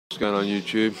going on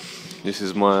YouTube? This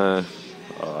is my,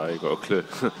 you got a clue,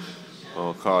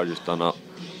 my car I just done up,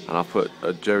 and I put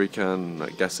a jerry can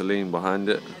like gasoline behind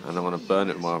it, and I'm going to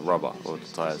burn it with my rubber, or the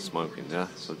tyres smoking, yeah?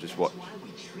 So just watch.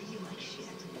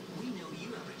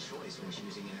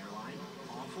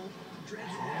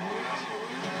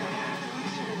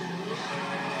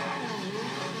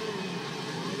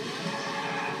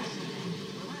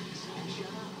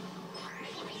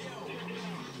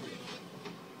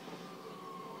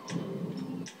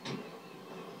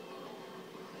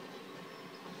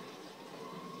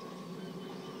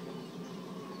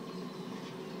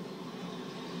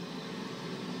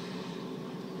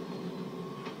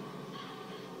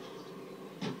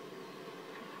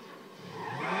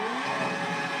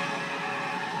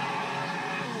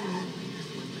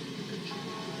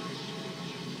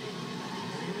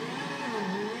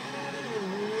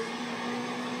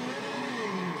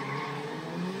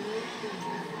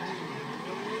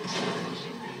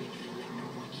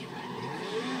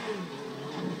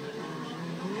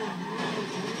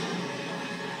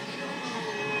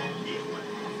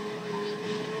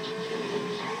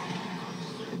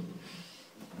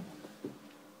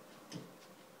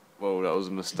 Well, that was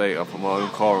a mistake. I put my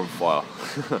own car on fire.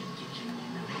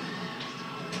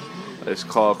 This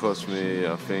car cost me,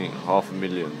 I think,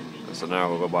 $500,000. So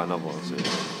now I'll go buy another one. So,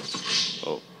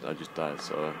 oh, I just died.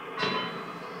 So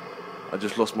I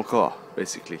just lost my car,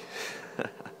 basically.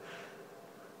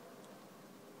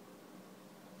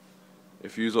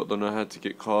 If you don't know how to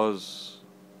get cars,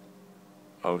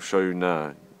 I'll show you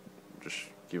now. Just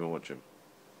keep on watching.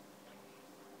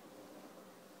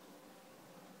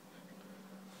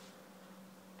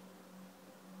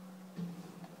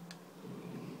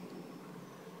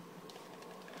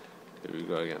 Here we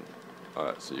go again.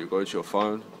 Alright, so you go to your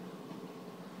phone.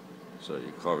 So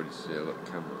you can't really see, I've got a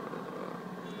camera.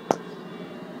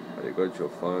 You go to your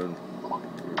phone,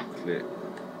 you click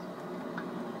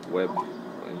web or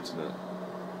internet.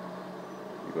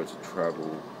 You go to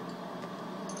travel,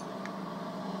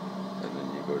 and then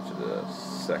you go to the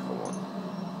second one,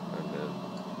 and then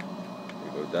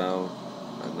you go down,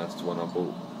 and that's the one I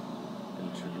bought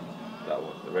into that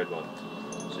one, the red one.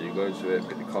 So you go to it,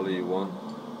 pick the colour you want,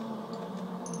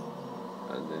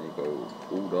 and then you go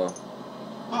order.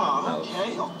 Oh,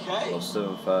 okay. That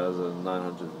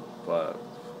 7,905.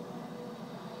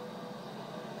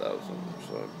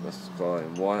 So that's the car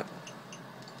in white.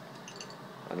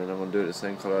 And then I'm going to do it the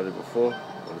same colour I did before,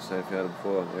 or the same thing I did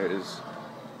before, and here it is.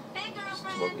 It's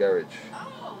my garage.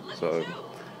 So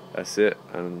that's it,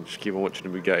 and just keep on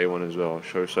watching the Bugatti one as well. I'll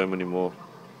show so many more,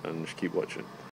 and just keep watching.